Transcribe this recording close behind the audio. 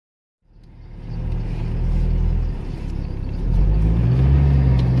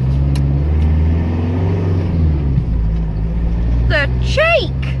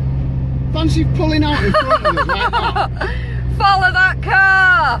Shake! Fancy pulling out in front of us like that. Follow that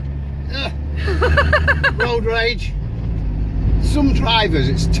car! Road rage. Some drivers,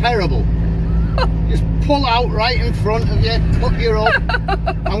 it's terrible. Just pull out right in front of you, cut you up.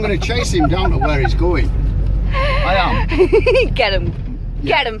 I'm going to chase him down to where he's going. I am. Get him.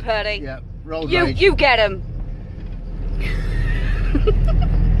 Yeah. Get him, Purdy. Yeah, road rage. You get him.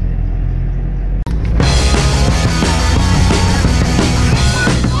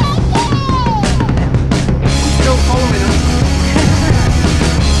 Still following us.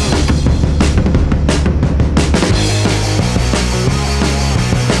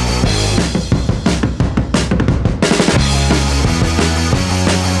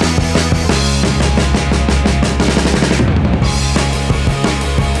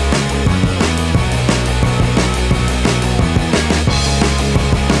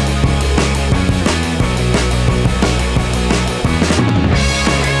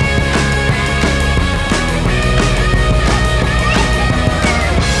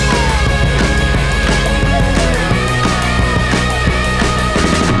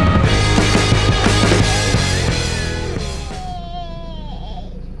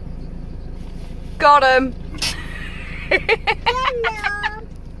 Got him.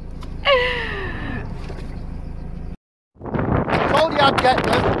 Told you I'd get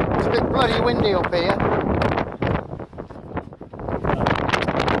them. It's a bit bloody windy up here.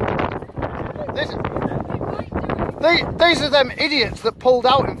 These are them idiots that pulled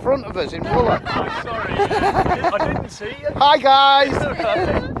out in front of us in Wyld. I'm sorry, I didn't see you. Hi guys!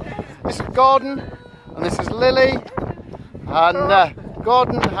 This is Gordon and this is Lily, and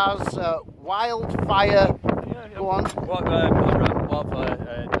Gordon has wildfire. Go on. Wildfire.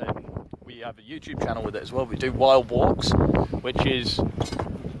 We have a YouTube channel with it as well. We do wild walks, which is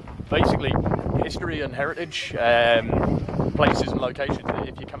basically history and heritage, places and locations.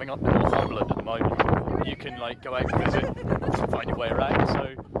 If you're coming up to Northumberland at the moment, you can like go out and visit, find your way around.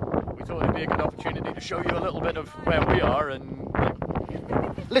 So we thought it'd be a good opportunity to show you a little bit of where we are and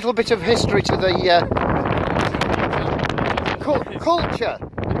little bit of history to the culture.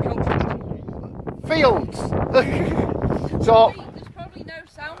 Fields. So there's probably no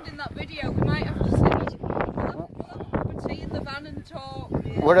sound in that video. We might have to sit in the van and talk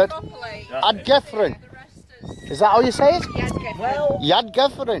we're at properly. Adgefren. Is that how you say it? Yadgefren.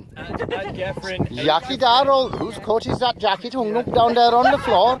 Yadgefren. Adgefren. Jackie Darrell, whose coat is that jacket hung up down there on the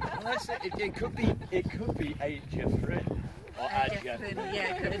floor? It could be Adgefren.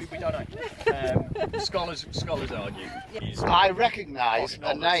 We don't know. Scholars argue. I recognise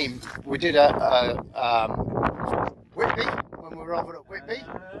a name. We did a Whitby when we were over at Whitby.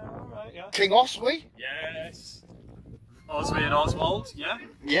 Right, yeah. King Oswy. Yes. Oswy and Oswald. Yeah.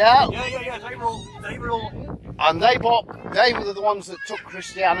 Yeah. Yeah. They were all. And they were the ones that took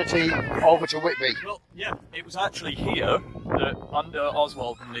Christianity over to Whitby. Well, yeah, it was actually here that under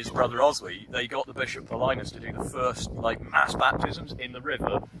Oswald and his brother Oswy, they got the Bishop Paulinus to do the first mass baptisms in the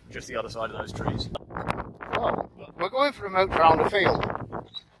river, just the other side of those trees. Oh, we're going for a moat round a field.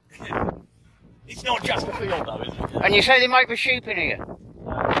 It's not just a field though, is it? And you say there might be sheep in here?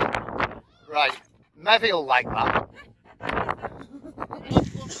 Right, Melville like that.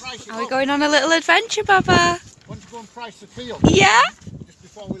 Are we going on a little adventure, Baba? Want to go and price the field? Yeah? Just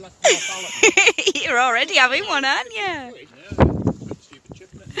before we left the You're already having one, aren't you? Are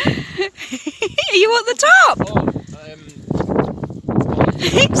you at the top?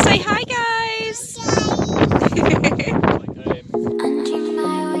 Say hi, guys. Under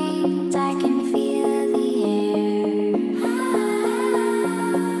my wings, I can feel the air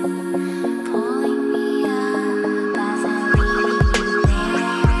pulling me up as I leave you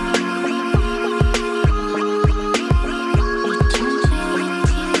there. We turn to the tears, I can hear them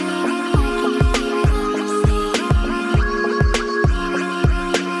say, written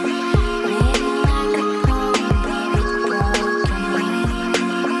like a poem, but with broken wings.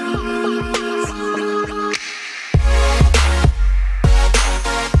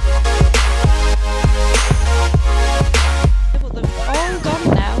 All gone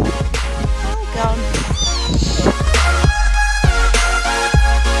now. All gone.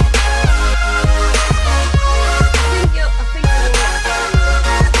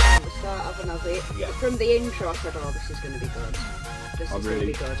 From the intro, I said, "Oh, this is going to be good. This is going to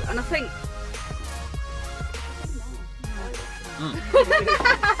be good," and I think.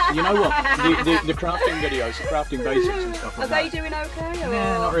 You know what? The crafting videos, the crafting basics and stuff like Are they doing okay? Or?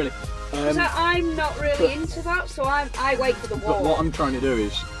 Yeah, not really. So I'm not really into that, so I wait for the wall. But what I'm trying to do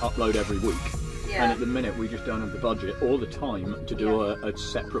is upload every week. Yeah. And at the minute we just don't have the budget or the time to do a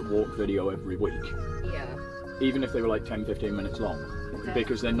separate walk video every week. Yeah. Even if they were like 10-15 minutes long.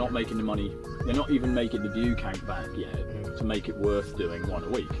 because they're not making the money. They're not even making the view count back yet to make it worth doing one a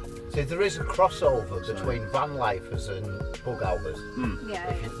week. See, there is a crossover between van lifers and bug outers.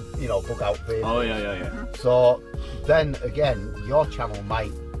 Yeah. You know, bug out vehicles. Oh yeah. So then again, your channel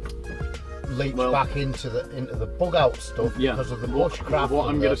might leap back into the bug out stuff because of the bushcraft. What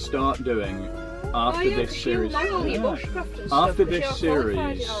I'm going to start doing after this series, after this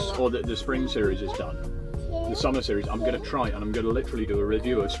series, or the spring series is done, the summer series, I'm going to try and I'm going to literally do a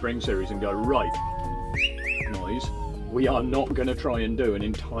review of spring series and go, right, noise, we are not going to try and do an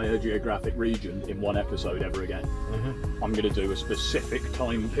entire geographic region in one episode ever again. I'm going to do a specific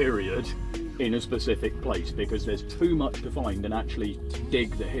time period in a specific place because there's too much to find and actually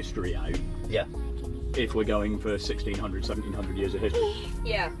dig the history out. Yeah. If we're going for 1600, 1700 years of history.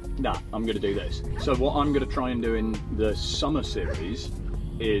 Yeah. Nah, I'm going to do this. So what I'm going to try and do in the summer series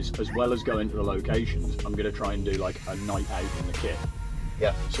is, as well as going to the locations, I'm going to try and do like a night out in the kit.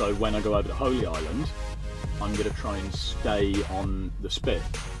 Yeah. So when I go over to Holy Island, I'm going to try and stay on the spit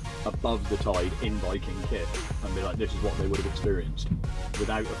above the tide in Viking kit and be like, this is what they would have experienced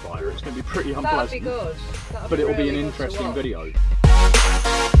without a fire. It's going to be pretty unpleasant. That'd be good. But it'll be an interesting video.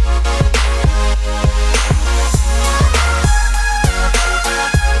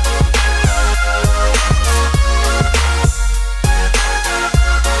 I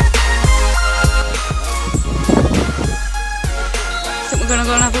think we're going to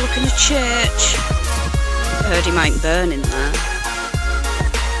go and have a look in the church. I heard he might burn in there.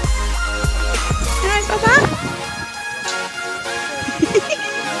 Alright, Baba.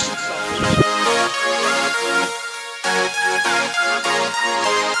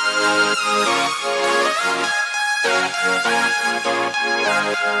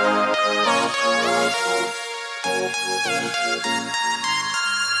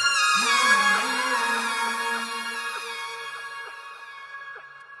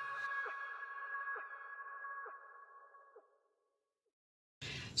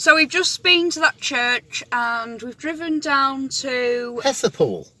 So we've just been to that church and we've driven down to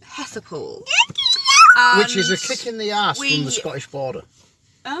Hetherpool. Which is a kick in the arse from the Scottish border.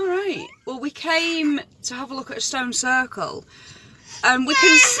 All right. Well, we came to have a look at a stone circle. We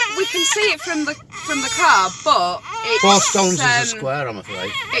can see it from the car, but it's 4 stones is a square, I'm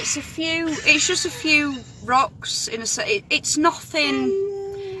afraid. It's just a few rocks in a. It's nothing.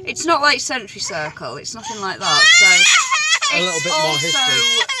 It's not like Century Circle. It's nothing like that. So a little bit more history.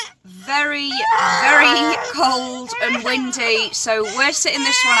 Very, very cold and windy. So we're sitting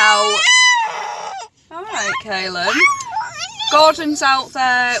this one out. All right, Kaylin. Gordon's out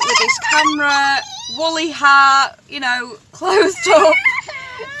there with his camera, woolly hat, you know, clothed up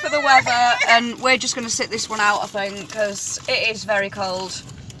for the weather, and we're just going to sit this one out, I think, because it is very cold.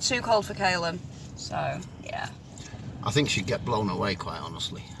 Too cold for Kaylin. So, yeah. I think she'd get blown away, quite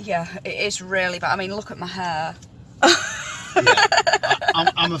honestly. Yeah, it is really bad. I mean, look at my hair. Yeah.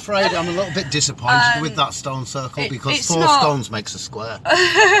 I'm afraid I'm a little bit disappointed with that stone circle because 4 stones makes a square.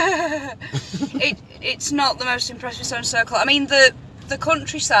 It's not the most impressive stone circle. I mean, the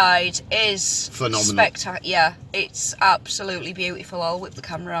countryside is phenomenal. Spectacular. Yeah, it's absolutely beautiful. I'll whip the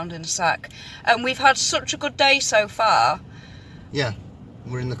camera around in a sec. And we've had such a good day so far. Yeah,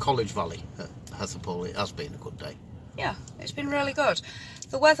 we're in the College Valley at Hetherpool. It has been a good day. Yeah, it's been really good.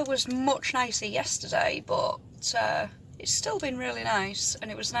 The weather was much nicer yesterday, but it's still been really nice,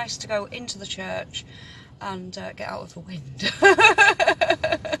 and it was nice to go into the church and get out of the wind.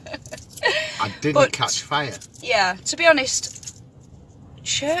 I didn't catch fire. Yeah, to be honest,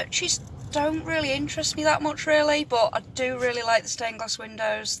 churches don't really interest me that much, really, but I do really like the stained glass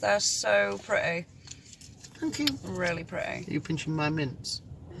windows. They're so pretty. Thank you. Really pretty. Are you pinching my mints?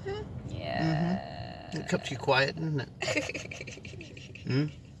 Yeah. It kept you quiet, didn't it?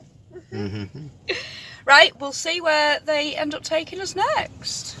 Right, we'll see where they end up taking us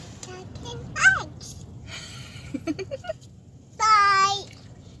next. Bye.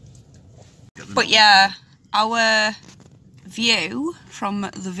 But yeah, our view from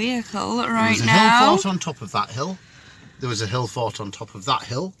the vehicle right now. There was a hill fort on top of that hill. There was a hill fort on top of that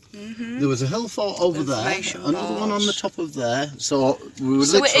hill. There was a hill fort over there, another one on the top of there. So we were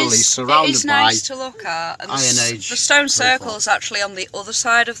literally surrounded by it is nice to look at. And Iron Age. The stone circle is actually on the other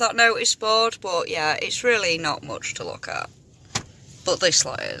side of that notice board, but yeah, it's really not much to look at. But this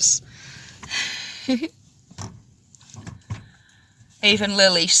lot is. Even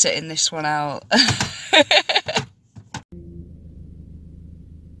Lily's sitting this one out.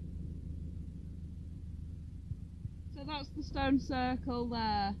 So that's the stone circle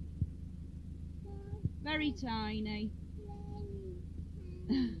there. Very tiny.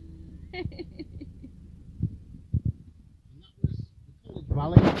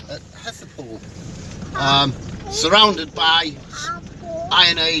 valley at Hetherpool, surrounded by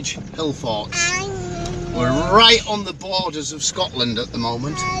Iron Age hill forts. We're right on the borders of Scotland at the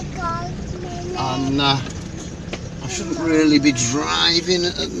moment, and I shouldn't really be driving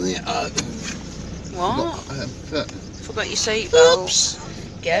at the... What? Forgot your seatbelt. Oops!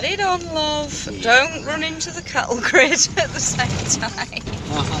 Get it on, love. Don't run into the cattle grid at the same time.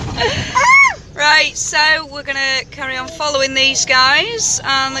 Right, so we're going to carry on following these guys,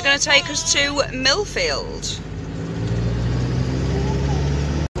 and they're going to take us to Millfield.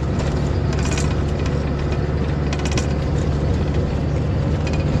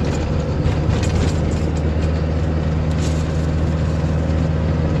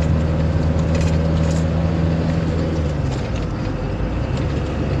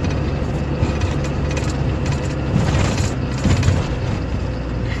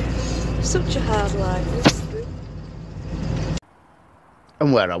 Such a hard life.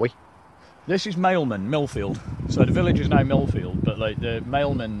 And where are we? This is Mailman, Millfield. So the village is now Millfield, but like the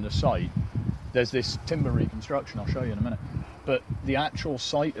Mailman, the site, there's this timber reconstruction, I'll show you in a minute. But the actual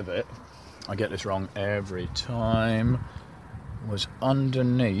site of it, I get this wrong every time, was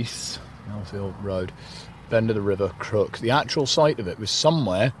underneath Millfield Road, bend of the river, Crook. The actual site of it was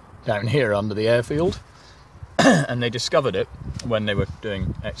somewhere down here under the airfield. And they discovered it when they were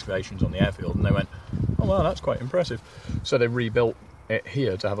doing excavations on the airfield, and they went, oh wow, that's quite impressive. So they rebuilt it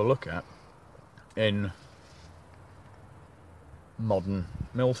here to have a look at in modern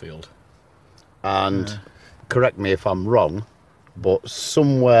Millfield. And correct me if I'm wrong, but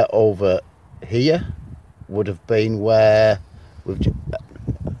somewhere over here would have been where we've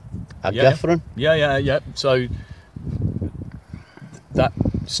Gethren. Yeah. So that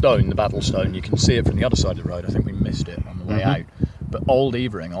stone, the battle stone, you can see it from the other side of the road. I think we missed it on the way out. But Old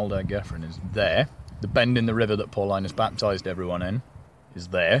Evering, Old Gethren is there. The bend in the river that Paulinus baptised everyone in is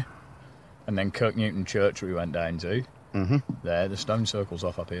there. And then Kirk Newton Church we went down to. There, the stone circle's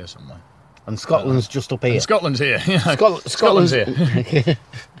off up here somewhere. And Scotland's just up here. And Scotland's here. Scotland's here.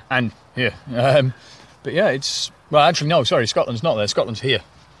 And here. But yeah, it's... Well, actually, no, sorry, Scotland's not there. Scotland's here.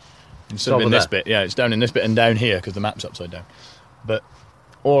 Instead of in this bit. Yeah, it's down in this bit and down here because the map's upside down. But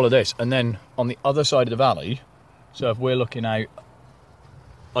all of this. And then on the other side of the valley, so if we're looking out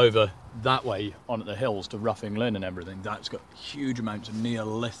over that way on the hills to Roughing Lynn and everything, that's got huge amounts of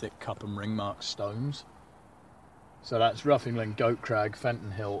Neolithic cup and ring mark stones. So that's Roughing Lynn, Goat Crag,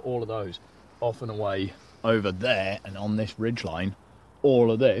 Fenton Hill, all of those. Off and away over there and on this ridgeline,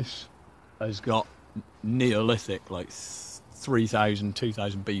 all of this has got Neolithic, like 3000,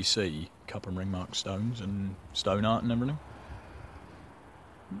 2000 BC cup and ring mark stones and stone art and everything.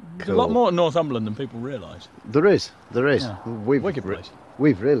 There's a lot more in Northumberland than people realise. There is. Yeah. Wicked place.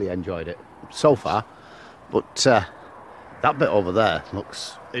 We've really enjoyed it so far, but that bit over there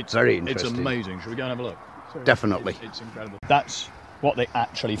looks very interesting. It's amazing. Should we go and have a look? Definitely. It's incredible. That's what they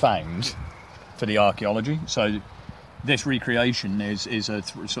actually found for the archaeology. So this recreation is a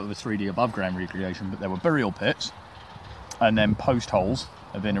sort of a 3D above ground recreation, but there were burial pits and then post holes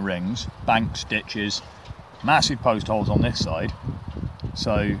of inner rings, banks, ditches, massive post holes on this side.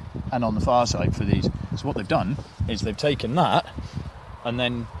 So, and on the far side for these. So what they've done is they've taken that and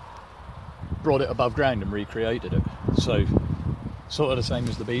then brought it above ground and recreated it. So sort of the same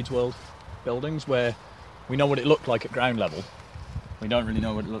as the Beads World buildings, where we know what it looked like at ground level. We don't really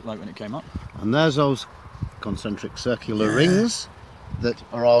know what it looked like when it came up. And there's those concentric circular rings that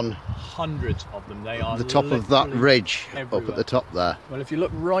are on hundreds of them. They are the top of that ridge everywhere. up at the top there. Well, if you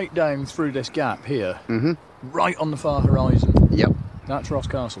look right down through this gap here, right on the far horizon, that's Ross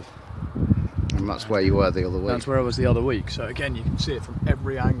Castle. And that's where you were the other week. That's where I was the other week. So again, you can see it from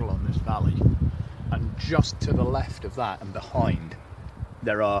every angle on this valley. And just to the left of that and behind,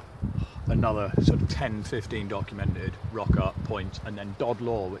 there are another sort of 10, 15 documented rock art points. And then Dodd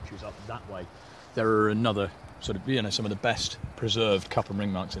Law, which is up that way, there are another sort of, you know, some of the best preserved cup and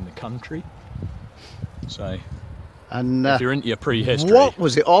ring marks in the country. So, and if you're into your prehistory, what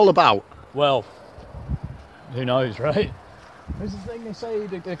was it all about? Well, who knows, right? There's the thing they say,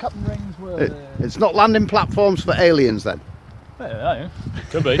 the cup and rings were... It's not landing platforms for aliens then? Yeah,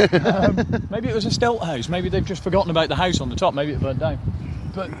 could be. Maybe it was a stilt house. Maybe they've just forgotten about the house on the top. Maybe it burnt down.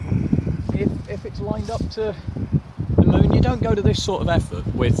 But if it's lined up to the moon, you don't go to this sort of effort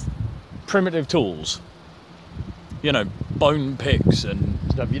with primitive tools. You know, bone picks and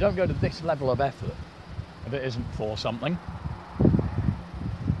stuff. You don't go to this level of effort if it isn't for something.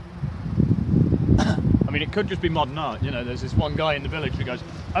 I mean, it could just be modern art. You know, there's this one guy in the village who goes,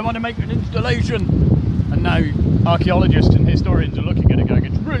 I want to make an installation. And And now archaeologists and historians are looking at it going,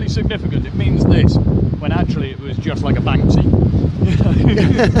 it's really significant, it means this, when actually it was just like a Banksy.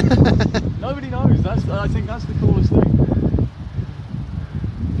 Nobody knows. I think that's the coolest thing.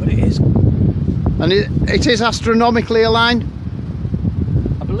 But it is. And it is astronomically aligned?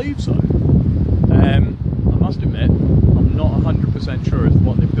 I believe so. I must admit, I'm not 100% sure if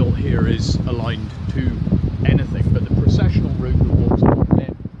what they've built here is aligned to anything, but the processional route that walks along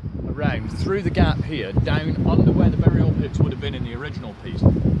it, around through the gap here, down under where the burial pits would have been in the original piece,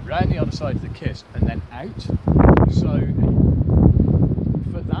 round the other side of the kist, and then out. So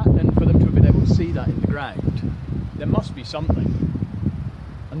for that, and for them to have been able to see that in the ground, there must be something.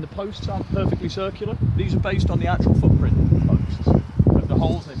 And the posts aren't perfectly circular. These are based on the actual footprint of the posts, of the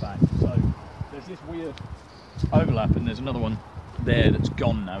holes they found. So there's this weird overlap, and there's another one there that's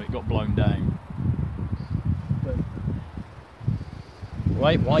gone now. It got blown down. But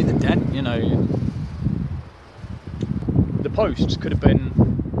why the dent? You know, the posts could have been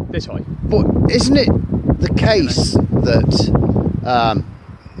this high. But isn't it the case that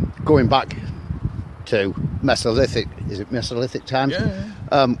going back to Mesolithic, is it Mesolithic times? Yeah.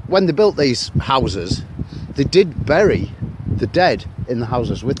 When they built these houses, they did bury the dead in the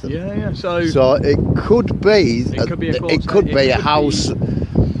houses with them. Yeah. So it could be. It could be a house,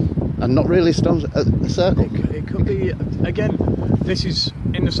 and not really stones. A circle. It could be. Again, this is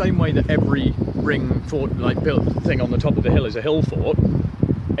in the same way that every ring fort, like built thing on the top of the hill, is a hill fort.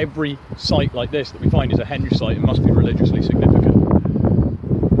 Every site like this that we find is a henge site and must be religiously significant.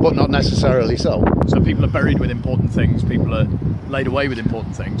 But not necessarily so. So people are buried with important things, people are laid away with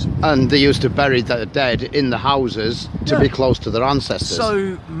important things. And they used to bury their dead in the houses to be close to their ancestors.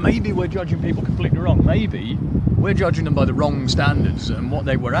 So maybe we're judging people completely wrong. Maybe we're judging them by the wrong standards, and what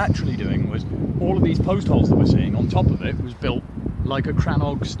they were actually doing was all of these post holes that we're seeing on top of it was built like a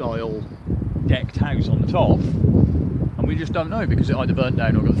Crannog style decked house on the top, and we just don't know because it either burnt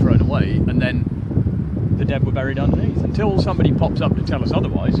down or got thrown away, and then the dead were buried underneath until somebody pops up to tell us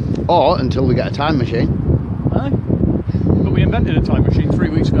otherwise. Or until we get a time machine. Aye. But we invented a time machine 3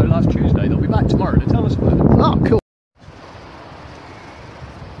 weeks ago last Tuesday. They'll be back tomorrow to tell us about it. Oh, cool.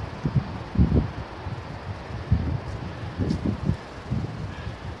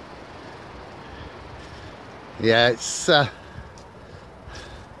 Yeah, it's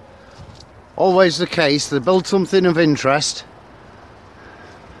always the case. They build something of interest,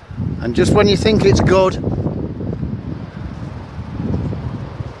 and just when you think it's good,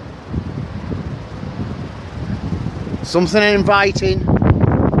 something inviting,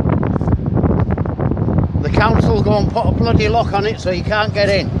 the council go and put a bloody lock on it so you can't get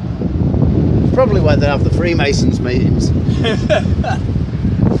in. It's probably where they have the Freemasons meetings.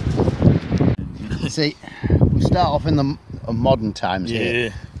 See, we start off in the modern times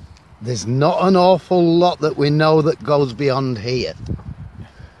here. There's not an awful lot that we know that goes beyond here.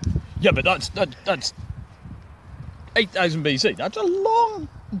 Yeah, but that's 8,000 BC. That's a long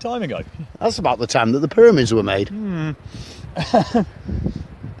time ago. That's about the time that the pyramids were made.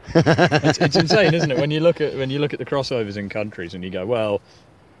 It's insane, isn't it? When you look at the crossovers in countries, and you go, well,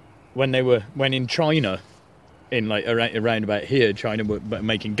 when in China, in like around about here, China were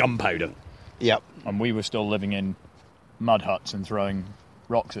making gunpowder. Yep. And we were still living in mud huts and throwing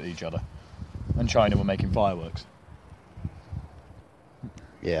rocks at each other, and China were making fireworks.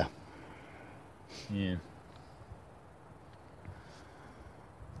 Yeah. Yeah.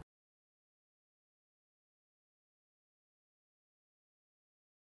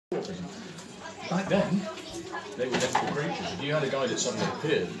 Back then, they were mythical creatures. If you had a guy that suddenly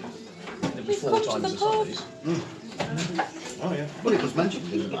appeared, it was 4 times the size. Oh yeah. Well, it was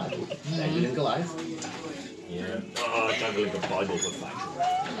mentioned in the Bible. David and Goliath. Yeah. Oh, I don't believe the Bible for fact.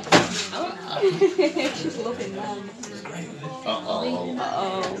 She's loving that. Uh-oh.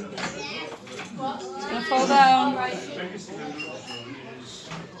 Uh-oh. It's gonna fall down.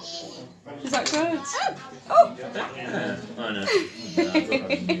 Is that good? Oh! Yeah, I know. Do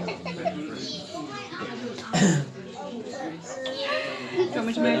you want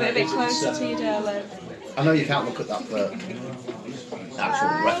me to move it a bit closer to you, darling? I know you can't look at that for actual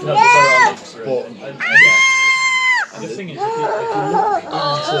reference. No, But and the thing is, if you look into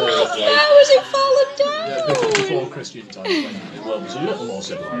How has it fallen down? before Christian times, when the world was a little more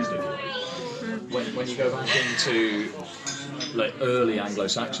civilised, if you like, when you go back into like early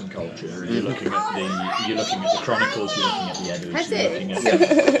Anglo-Saxon culture, you're looking at the chronicles, you're looking at the Eddas, you're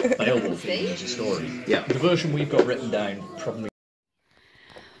looking at Beowulf as a story. Yeah. The version we've got written down probably.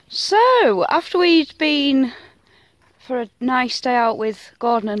 So, after we'd been for a nice day out with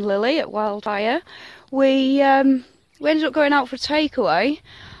Gordon and Lily at Wyld, we ended up going out for a takeaway,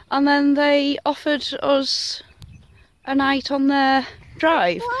 and then they offered us a night on their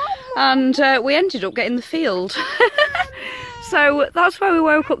drive, and we ended up getting the field. So that's why we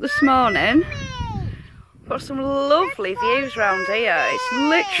woke up this morning. Got some lovely views around here. It's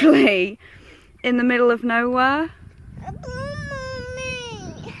literally in the middle of nowhere.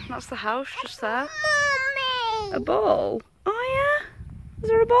 That's the house just there. A ball? Oh yeah, is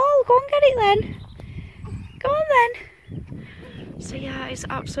there a ball? Go and get it then. Go on then. So yeah, it's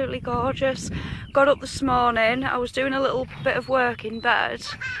absolutely gorgeous. Got up this morning, I was doing a little bit of work in bed,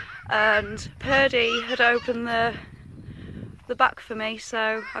 and Purdy had opened the back for me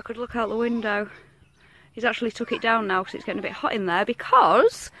so I could look out the window. He's actually took it down now because it's getting a bit hot in there,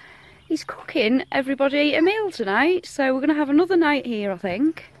 because he's cooking everybody a meal tonight. So we're going to have another night here, I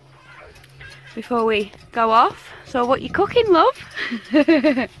think, before we go off. So what you cooking, love?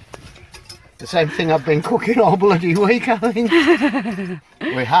 The same thing I've been cooking all bloody week, I think.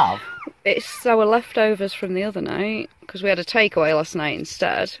 We have. It's our leftovers from the other night, because we had a takeaway last night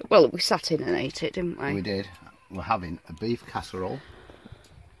instead. Well, we sat in and ate it, didn't we? We did. We're having a beef casserole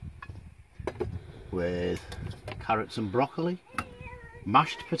with carrots and broccoli,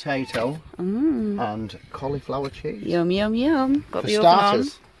 mashed potato, and cauliflower cheese. Yum, yum, yum. Got For the oven on.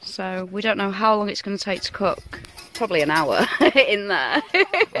 starters. So we don't know how long it's going to take to cook. Probably an hour in there.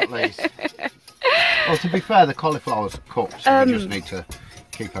 At least. Well, to be fair, the cauliflower's cooked, so we just need to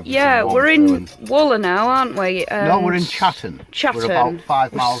keep everything Yeah, warm we're in through Wooler now, aren't we? No, we're in Chatton. Chatham. We're about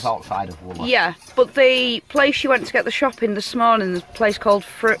 5 miles outside of Wooler. Yeah, but the place you went to get the shopping this morning, the place called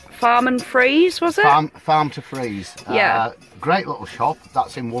Farm and Freeze, was it? Farm to Freeze. Yeah. Great little shop.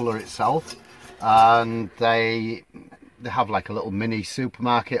 That's in Wooler itself. And they have like a little mini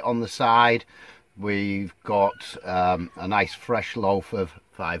supermarket on the side. We've got a nice fresh loaf of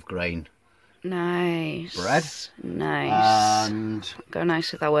 5 grain Nice. bread. Nice. And Go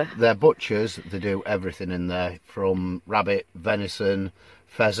nice with our... they're butchers. They do everything in there, from rabbit, venison,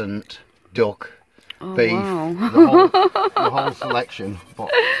 pheasant, duck, beef, wow. the whole selection. But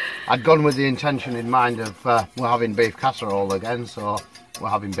I'd gone with the intention in mind of we're having beef casserole again, so we're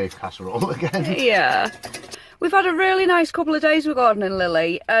having beef casserole again. Yeah. We've had a really nice couple of days with Gordon and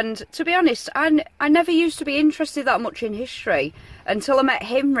Lily, and to be honest, I never used to be interested that much in history until I met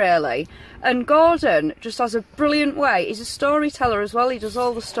him, really. And Gordon just has a brilliant way. He's a storyteller as well. He does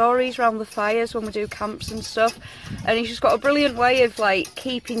all the stories around the fires when we do camps and stuff, and he's just got a brilliant way of like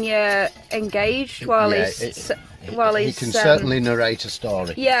keeping you engaged while he can certainly narrate a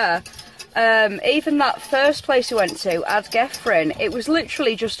story. Yeah. Even that first place we went to, Ad Geffrin, it was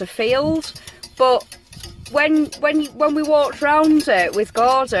literally just a field, but when we walked around it with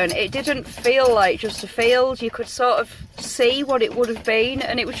Gordon, it didn't feel like just a field. You could sort of see what it would have been,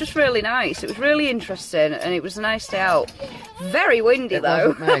 and it was just really nice. It was really interesting, and it was a nice day out. Very windy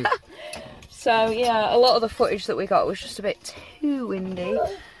though. Wasn't me. So yeah, a lot of the footage that we got was just a bit too windy.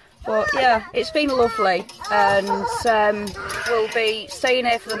 But yeah, it's been lovely, and we'll be staying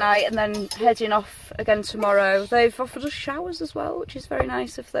here for the night and then heading off again tomorrow. They've offered us showers as well, which is very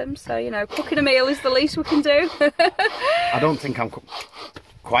nice of them. So, you know, cooking a meal is the least we can do. I don't think I'm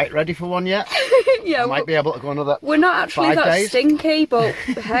quite ready for one yet. Yeah, I might be able to go another. We're not actually 5 that days. stinky, but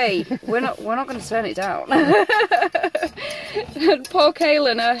hey, we're not going to turn it down. And poor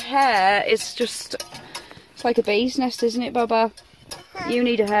Kaylin, her hair is just, it's like a bee's nest, isn't it, Baba? You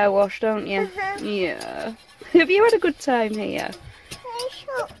need a hair wash, don't you? Yeah. Have you had a good time here?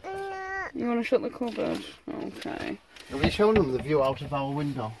 You want to shut the cupboard? Okay. Have you shown them the view out of our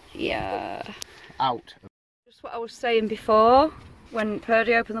window? Yeah. Out. Just what I was saying before, when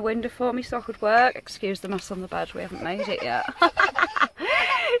Purdy opened the window for me so I could work. Excuse the mess on the bed, we haven't made it yet.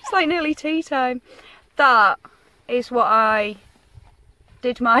 It's like nearly tea time. That is what I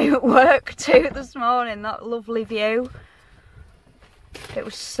did my work to this morning, that lovely view. It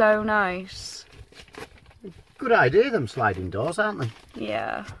was so nice. Good idea, them sliding doors, aren't they?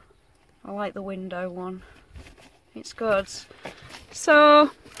 Yeah, I like the window one. It's good.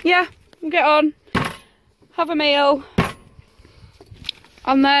 So, yeah, we'll get on, have a meal,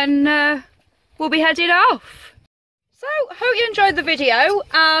 and then we'll be heading off. So, hope you enjoyed the video,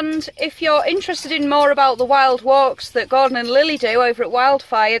 and if you're interested in more about the wild walks that Gordon and Lily do over at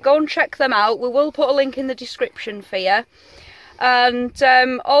Wildfire, go and check them out. We will put a link in the description for you. And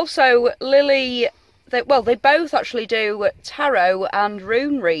also Lily, they both actually do tarot and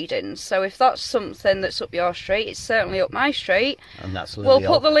rune readings, so if that's something that's up your street, it's certainly up my street. And that's Lily.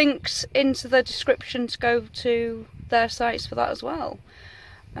 We'll put the links into the description to go to their sites for that as well.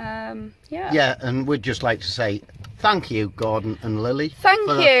 Yeah. Yeah, and we'd just like to say thank you, Gordon and Lily. Thank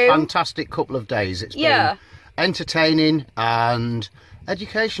for you. A fantastic couple of days. It's been entertaining and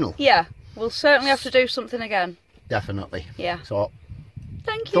educational. Yeah, we'll certainly have to do something again. Definitely. Yeah. So,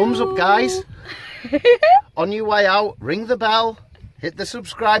 Thank you. thumbs up, guys. On your way out, ring the bell, hit the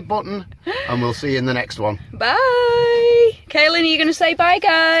subscribe button, and we'll see you in the next one. Bye. Kaylin, are you going to say bye,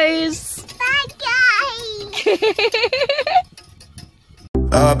 guys? Bye, guys.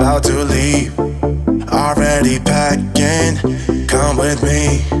 About to leave, already packing. Come with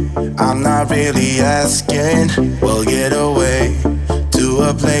me, I'm not really asking. We'll get away to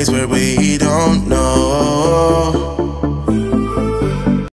a place where we don't know.